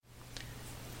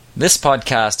This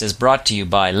podcast is brought to you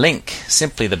by LingQ,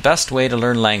 simply the best way to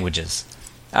learn languages.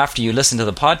 After you listen to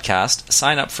the podcast,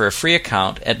 sign up for a free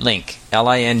account at LingQ,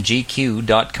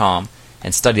 LingQ.com,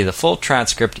 and study the full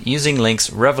transcript using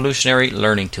LingQ's revolutionary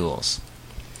learning tools.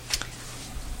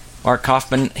 Mark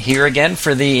Kaufman here again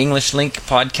for the English LingQ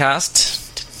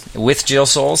podcast with Jill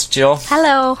Souls. Jill.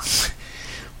 Hello.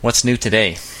 What's new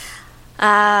today?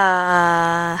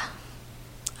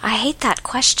 I hate that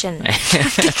question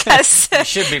because you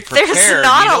should be prepared. There's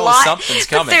not you know a lot. Something's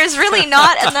coming. But there's really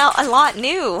not a lot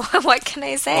new. What can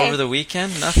I say? Over the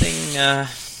weekend, nothing.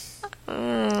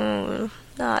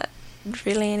 Not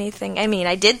really anything. I mean,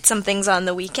 I did some things on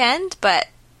the weekend, but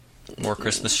more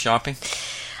Christmas shopping.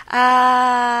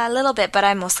 A little bit, but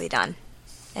I'm mostly done.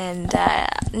 And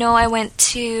no, I went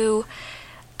to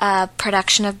a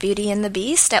production of Beauty and the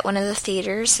Beast at one of the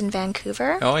theaters in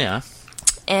Vancouver. Oh yeah.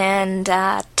 And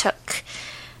took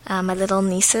my little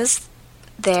nieces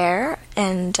there,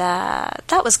 and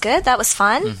that was good. That was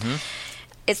fun.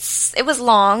 Mm-hmm. It was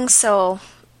long, so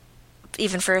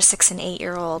even for a 6 and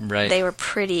 8-year-old, right. They were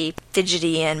pretty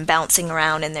fidgety and bouncing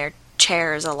around in their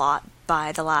chairs a lot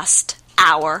by the last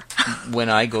hour. When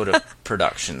I go to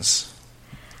productions,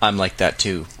 I'm like that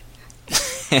too.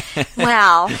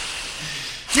 Well,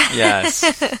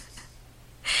 yes.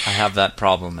 I have that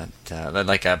problem at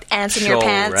like a ants in show, your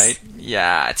pants, right?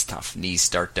 Yeah, it's tough. Knees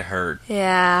start to hurt.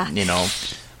 Yeah. You know,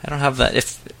 I don't have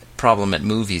that problem at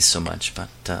movies so much, but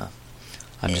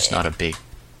I'm just not a big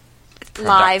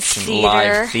live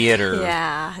theater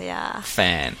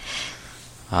fan.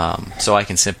 So I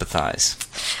can sympathize.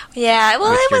 Yeah,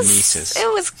 well, with your nieces.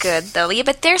 It was good though. Yeah,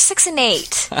 but they're 6 and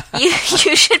 8. You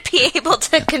should be able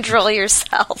to control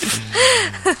yourself.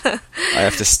 I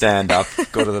have to stand up,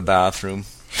 go to the bathroom.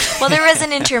 Well, there was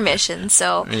an intermission,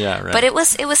 so yeah, right. But it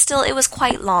was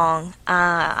quite long.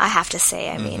 I have to say.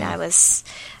 I mean, I was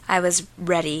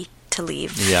ready to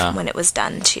leave when it was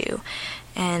done too,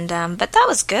 and but that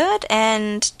was good,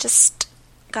 and just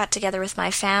got together with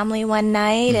my family one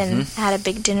night and had a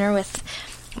big dinner with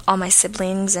all my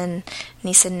siblings and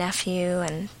niece and nephew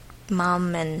and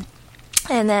mom, and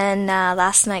then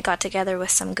last night got together with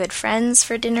some good friends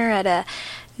for dinner at a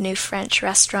new French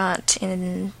restaurant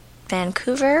in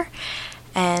Vancouver,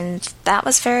 and that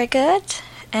was very good,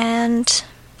 and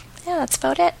yeah, that's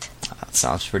about it. That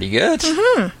sounds pretty good.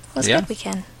 It was a good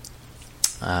weekend.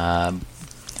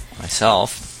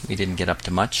 Myself, we didn't get up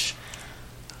to much.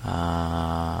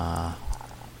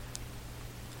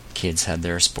 Kids had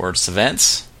their sports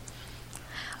events.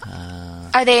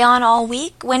 Are they on all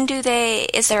week?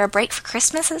 Is there a break for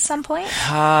Christmas at some point?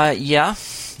 Yeah,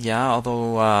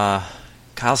 although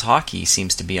Kyle's hockey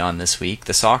seems to be on this week.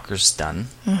 The soccer's done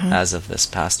as of this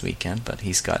past weekend, but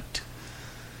he's got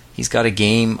a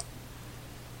game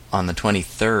on the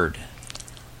 23rd,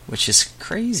 which is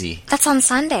crazy. That's on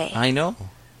Sunday. I know.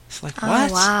 It's like,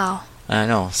 what? Oh, wow. I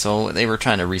know. So they were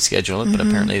trying to reschedule it, but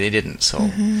apparently they didn't.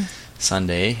 So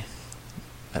Sunday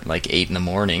at like 8 in the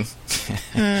morning.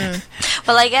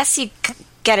 Well, I guess you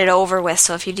get it over with,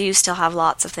 so if you do still have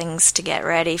lots of things to get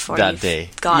ready for that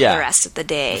day, got the rest of the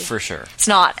day. For sure. It's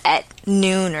not at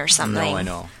noon or something.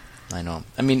 No, I know.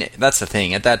 I mean, that's the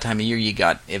thing. At that time of year, you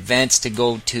got events to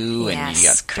go to, and you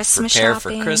got Christmas to prepare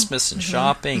shopping. for Christmas and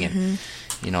shopping, and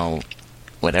you know,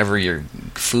 whatever your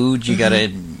food you got to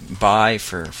buy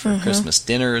for Christmas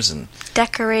dinners and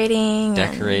decorating.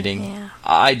 And,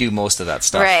 I do most of that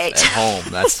stuff at home.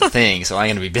 That's the thing. So I'm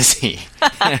going to be busy.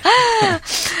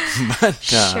 But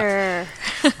sure.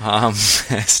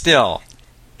 Still,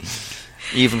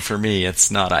 even for me,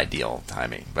 it's not ideal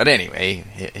timing. But anyway,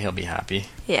 he'll be happy.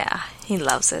 Yeah, he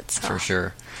loves it. So. For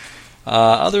sure.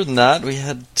 Other than that, we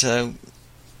had. I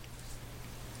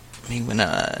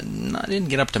didn't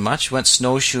get up to much. Went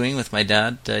snowshoeing with my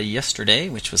dad yesterday,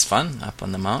 which was fun, up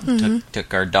on the mountain.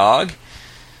 Took our dog.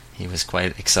 He was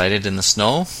quite excited in the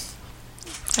snow.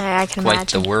 I can quite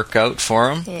imagine. The workout for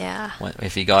him. Yeah.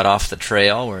 If he got off the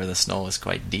trail where the snow was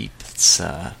quite deep, it's.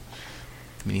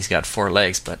 He's got 4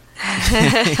 legs, but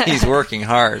he's working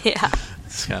hard. Yeah.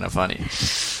 It's kind of funny.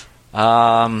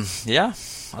 Yeah.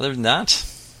 Other than that,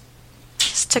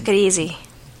 just took it easy.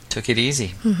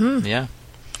 Yeah.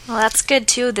 Well, that's good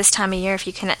too this time of year. If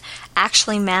you can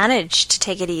actually manage to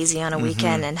take it easy on a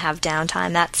weekend and have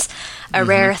downtime, that's a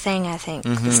rare thing, I think,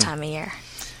 this time of year.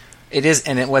 It is,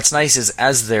 and what's nice is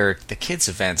as the kids'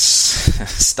 events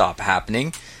stop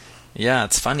happening, yeah,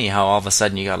 it's funny how all of a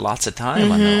sudden you got lots of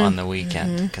time on the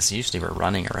weekend, because usually we're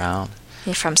running around.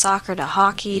 Yeah, from soccer to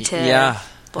hockey to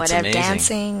whatever,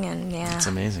 dancing, and It's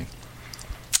amazing.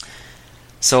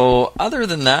 So other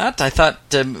than that, I thought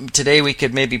today we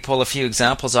could maybe pull a few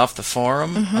examples off the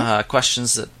forum,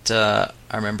 questions that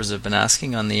our members have been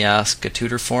asking on the Ask a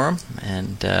Tutor forum,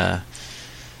 and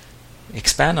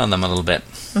expand on them a little bit.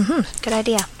 Good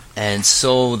idea. And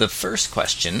so the first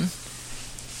question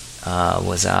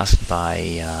was asked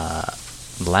by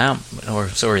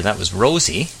that was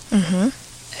Rosie.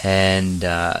 And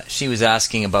she was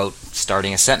asking about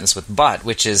starting a sentence with but,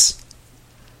 which is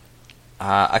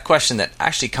a question that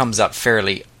actually comes up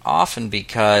fairly often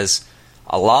because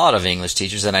a lot of English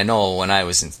teachers, and I know when I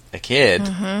was a kid,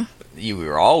 you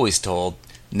were always told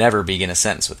never begin a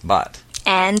sentence with but.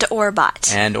 And or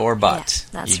but. And or but.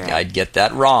 Yeah, that's right. I'd get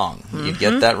that wrong. You'd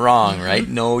get that wrong, right?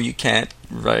 No, you can't.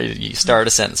 Right? You start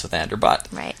a sentence with and or but.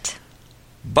 Right.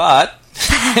 But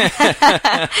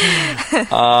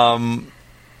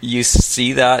you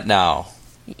see that now.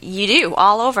 You do,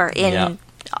 all over. In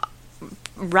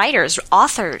writers,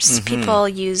 authors, people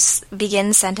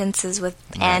begin sentences with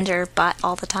and or but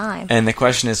all the time. And the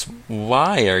question is,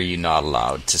 why are you not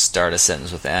allowed to start a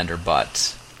sentence with and or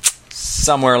but?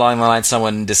 Somewhere along the line,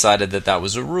 someone decided that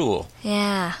was a rule.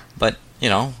 Yeah. But,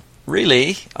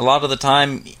 really, a lot of the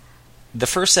time, the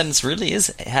first sentence really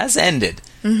has ended.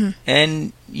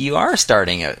 And you are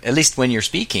starting, at least when you're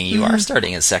speaking, you are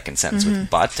starting a second sentence with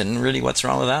but, and really, what's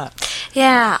wrong with that?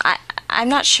 Yeah, I'm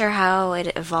not sure how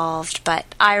it evolved, but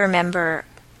I remember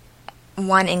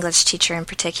one English teacher in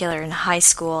particular in high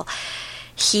school,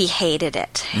 he hated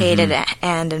it,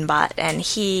 and but, and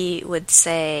he would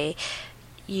say,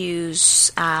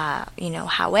 use,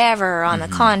 however, on the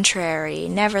contrary,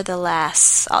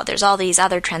 nevertheless. There's all these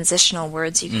other transitional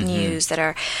words you can use that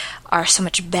are so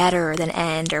much better than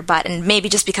and or but, and maybe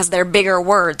just because they're bigger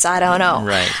words, I don't know.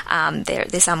 Right.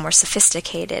 They sound more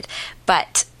sophisticated,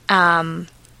 but and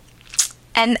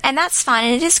that's fine,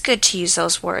 and it is good to use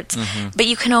those words, but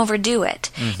you can overdo it.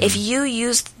 If you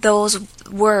use those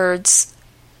words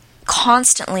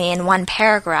constantly in one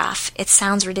paragraph, it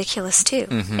sounds ridiculous too.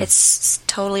 It's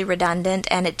totally redundant,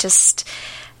 and it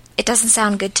doesn't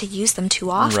sound good to use them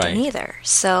too often either.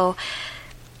 So,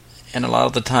 and a lot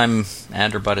of the time,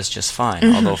 and or but is just fine.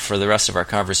 Although for the rest of our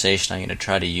conversation, I'm going to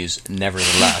try to use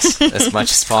nevertheless as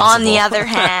much as possible. On the other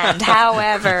hand,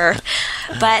 however.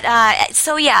 But,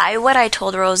 what I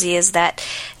told Rosie is that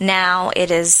now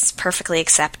it is perfectly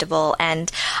acceptable.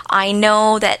 And I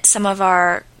know that some of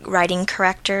our writing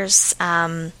correctors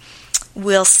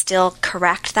will still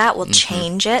correct that, will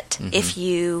change it if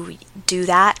you do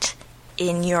that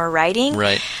in your writing.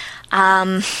 Right.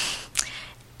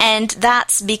 And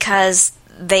that's because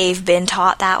they've been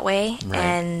taught that way,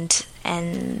 right.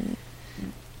 and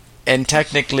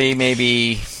technically,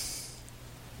 maybe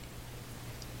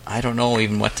I don't know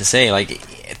even what to say. Like,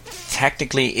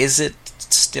 technically, is it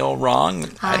still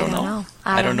wrong? I don't know.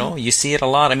 I don't know. You see it a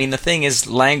lot. I mean, the thing is,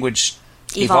 language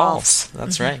evolves.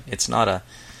 That's right. It's not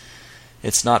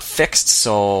fixed.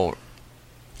 So,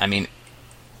 I mean,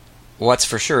 what's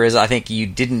for sure is I think you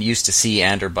didn't used to see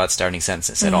and or but starting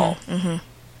sentences at all.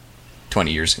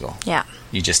 20 years ago. Yeah.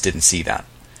 You just didn't see that.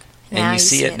 And now you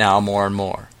see it now more and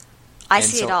more. I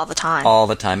see it all the time. All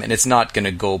the time. And it's not going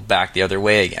to go back the other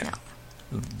way again.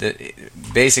 No.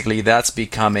 Basically, that's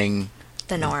becoming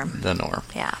the norm. The norm.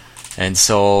 Yeah. And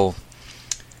so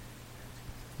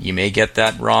you may get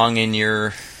that wrong in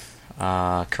your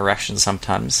corrections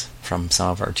sometimes from some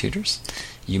of our tutors.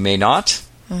 You may not.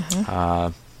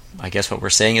 I guess what we're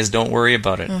saying is don't worry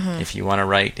about it. If you want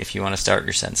to start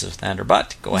your sentences with and or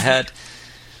but, go ahead.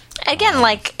 Again,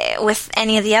 like with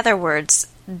any of the other words,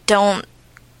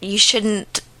 you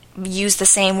shouldn't use the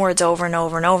same words over and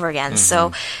over and over again.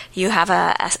 So you have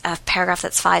a paragraph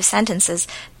that's 5 sentences,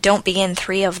 don't begin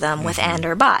 3 of them with and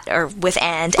or but, or with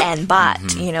and but.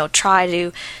 Try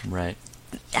to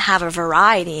have a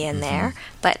variety in there,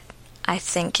 but I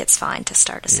think it's fine to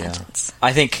start a sentence.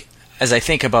 I think, as I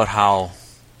think about how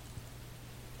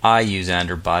I use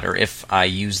and or but, or if I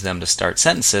use them to start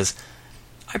sentences,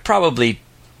 I probably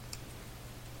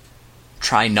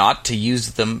try not to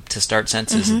use them to start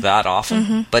sentences that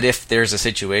often. But if there's a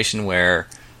situation where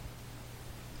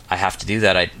I have to do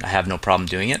that, I have no problem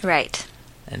doing it. Right.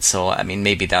 And so, I mean,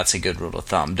 maybe that's a good rule of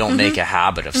thumb. Don't make a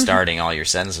habit of starting all your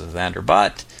sentences with and or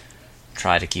but.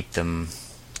 Try to keep them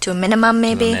to a minimum,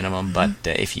 maybe. To a minimum, but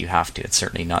if you have to, it's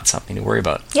certainly not something to worry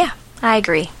about. Yeah, I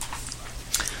agree.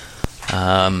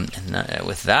 And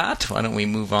with that, why don't we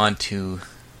move on to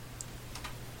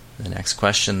the next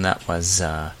question? That was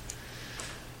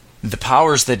the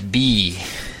powers that be,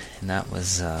 and that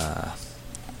was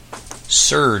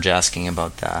Serge asking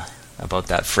about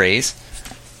that phrase.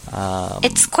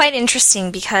 It's quite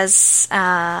interesting because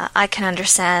I can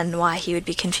understand why he would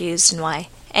be confused and why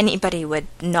anybody would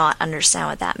not understand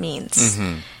what that means.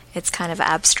 Mm-hmm. It's kind of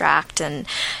abstract, and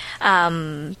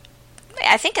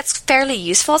I think it's fairly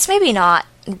useful. It's maybe not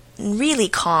really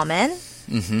common,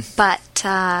 but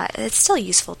it's still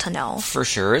useful to know. For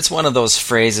sure. It's one of those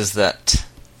phrases that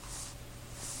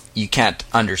you can't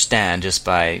understand just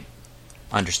by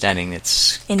understanding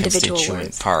its individual constituent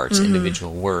words. parts,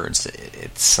 individual words.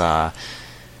 It's for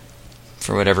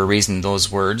whatever reason,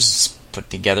 those words put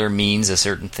together means a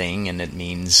certain thing, and it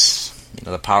means,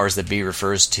 the powers that be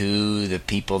refers to the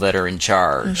people that are in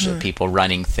charge, the people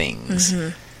running things,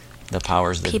 the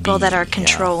powers that people be, that are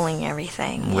controlling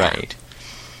everything. Right.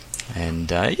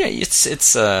 And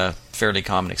it's a fairly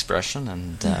common expression,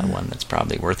 and one that's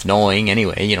probably worth knowing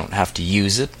anyway. You don't have to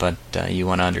use it, but you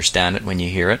want to understand it when you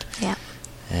hear it. Yeah.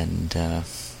 And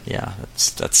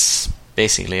that's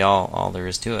basically all there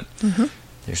is to it.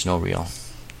 There's no real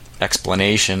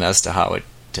explanation as to how it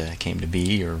came to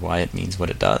be or why it means what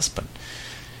it does, but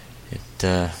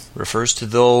it refers to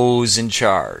those in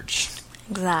charge.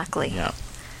 Exactly. Yeah.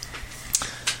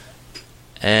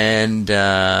 And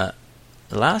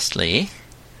lastly,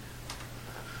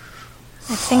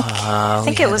 I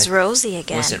think it was Rosie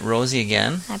again. Was it Rosie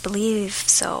again? I believe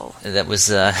so. That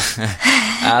was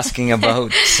asking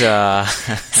about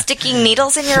sticking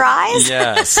needles in your eyes?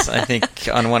 Yes, I think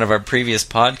on one of our previous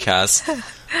podcasts,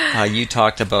 you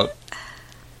talked about.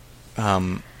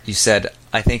 You said,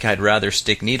 "I think I'd rather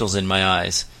stick needles in my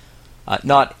eyes."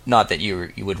 Not that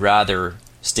you would rather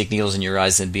stick needles in your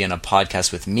eyes than be on a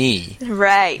podcast with me.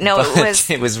 Right. No,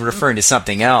 it was referring to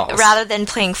something else. Rather than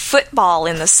playing football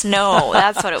in the snow.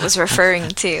 That's what it was referring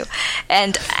to.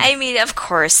 And I mean, of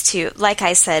course, too, like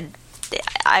I said,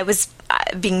 I was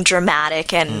being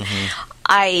dramatic, and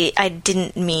I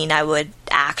didn't mean I would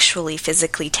actually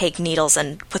physically take needles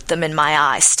and put them in my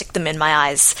eyes, stick them in my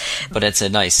eyes. But it's a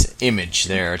nice image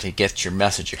there to get your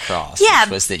message across. Yeah.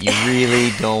 Which was that you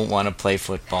really don't want to play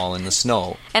football in the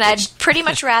snow. And I'd pretty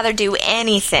much rather do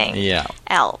anything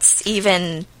else,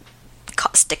 even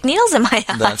stick needles in my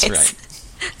eyes. That's right.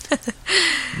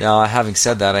 Now, having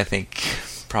said that, I think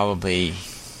probably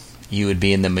you would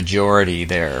be in the majority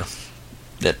there,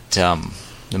 that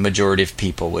the majority of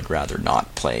people would rather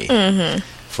not play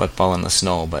football in the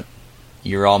snow, but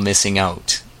you're all missing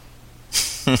out.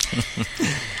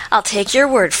 I'll take your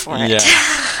word for it.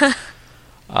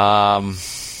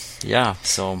 Yeah.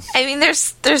 So I mean,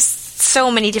 there's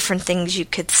so many different things you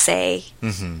could say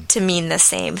to mean the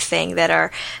same thing that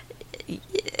are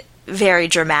very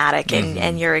dramatic,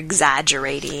 and you're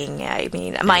exaggerating. I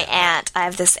mean, I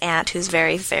have this aunt who's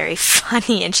very, very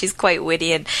funny, and she's quite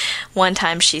witty, and one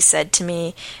time she said to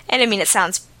me, and I mean, it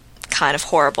sounds kind of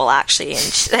horrible actually,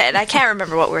 and I can't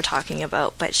remember what we were talking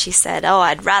about, but she said, "Oh,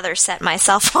 I'd rather set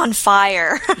myself on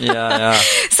fire." Yeah.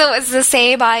 So it's the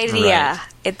same idea.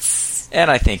 Right.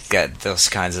 And I think those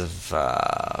kinds of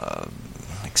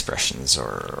expressions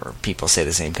or people say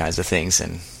the same kinds of things,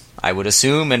 and I would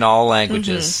assume in all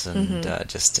languages, and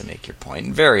just to make your point,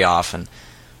 and very often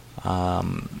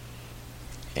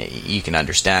you can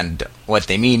understand what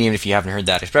they mean even if you haven't heard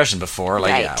that expression before.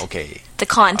 Like, right. Yeah, okay, the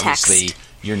context. Obviously,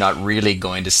 you're not really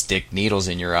going to stick needles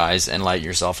in your eyes and light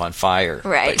yourself on fire.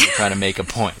 Right. But you're trying to make a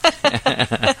point.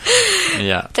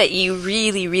 Yeah. That you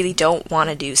really, really don't want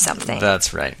to do something.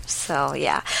 That's right. So,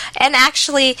 yeah. And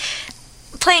actually,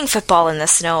 playing football in the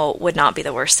snow would not be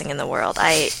the worst thing in the world.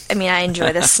 I mean, I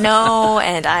enjoy the snow,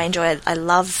 and I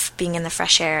love being in the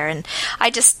fresh air, and I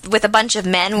just, with a bunch of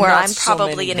men where not I'm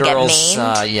probably so going to get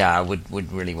maimed.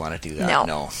 Would really want to do that.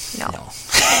 No.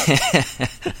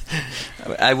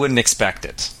 I wouldn't expect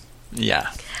it. Yeah.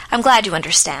 I'm glad you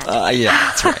understand.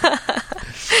 Yeah, that's right.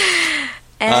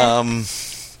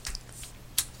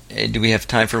 Do we have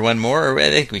time for one more? Or I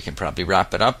think we can probably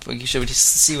wrap it up. Should we just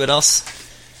see what else?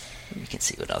 We can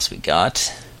see what else we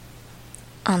got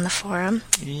on the forum.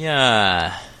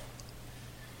 Yeah,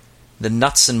 the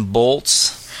nuts and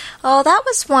bolts. Oh, that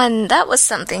was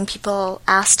something people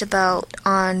asked about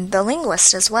on the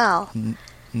Linguist as well.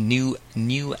 New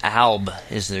Alb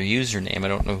is their username. I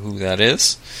don't know who that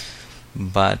is,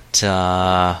 but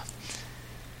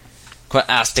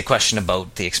asked a question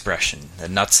about the expression, the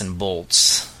nuts and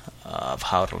bolts of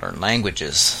how to learn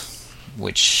languages,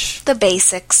 which the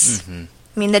basics.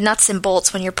 I mean, the nuts and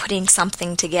bolts when you're putting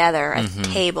something together, a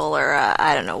table or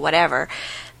I don't know, whatever,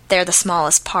 they're the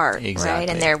smallest part, right?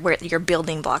 And they're where your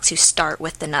building blocks. You start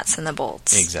with the nuts and the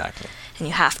bolts. Exactly. And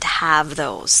you have to have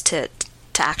those to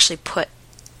actually put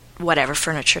whatever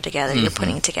furniture together you're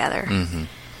putting together.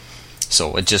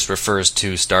 So it just refers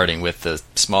to starting with the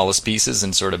smallest pieces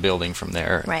and sort of building from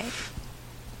there. Right.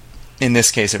 In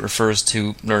this case, it refers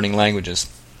to learning languages.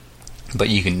 But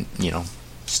you can,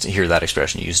 just to hear that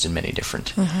expression used in many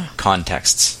different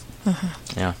contexts.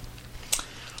 Yeah.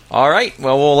 All right.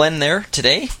 Well, we'll end there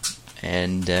today,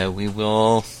 and we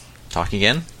will talk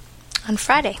again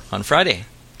on Friday.